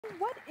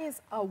what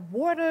is a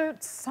water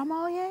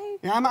sommelier?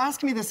 Yeah, I'm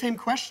asking me the same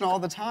question all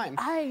the time.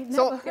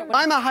 So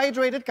I'm a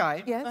hydrated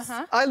guy. Yes.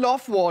 I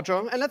love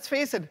water, and let's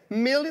face it,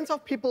 millions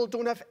of people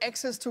don't have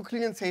access to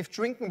clean and safe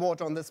drinking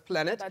water on this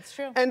planet. That's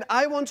true. And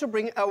I want to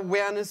bring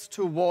awareness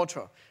to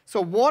water.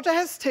 So water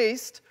has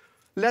taste.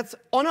 Let's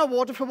honor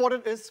water for what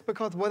it is,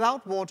 because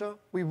without water,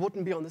 we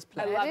wouldn't be on this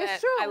planet. I love it.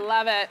 True. I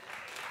love it.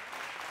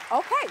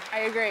 Okay. I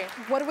agree.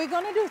 What are we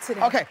going to do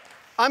today? Okay.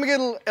 I'm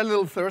a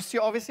little thirsty,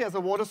 obviously. As a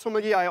water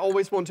sommelier, I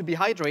always want to be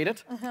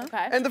hydrated.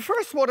 Okay. And the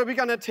first water we're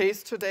gonna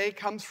taste today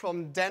comes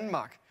from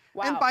Denmark.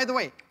 Wow. And by the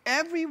way,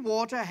 every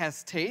water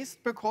has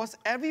taste because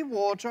every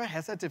water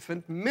has a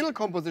different mineral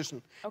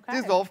composition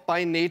dissolved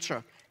by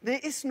nature. There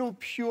is no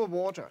pure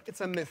water.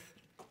 It's a myth.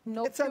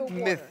 It's a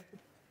myth.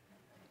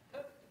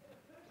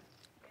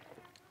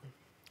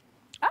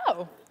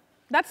 Oh,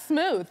 that's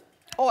smooth.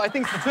 Oh, I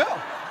think so too.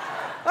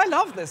 I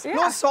love this. Yeah.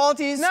 No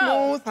salty,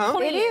 smooth, huh?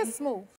 It is smooth.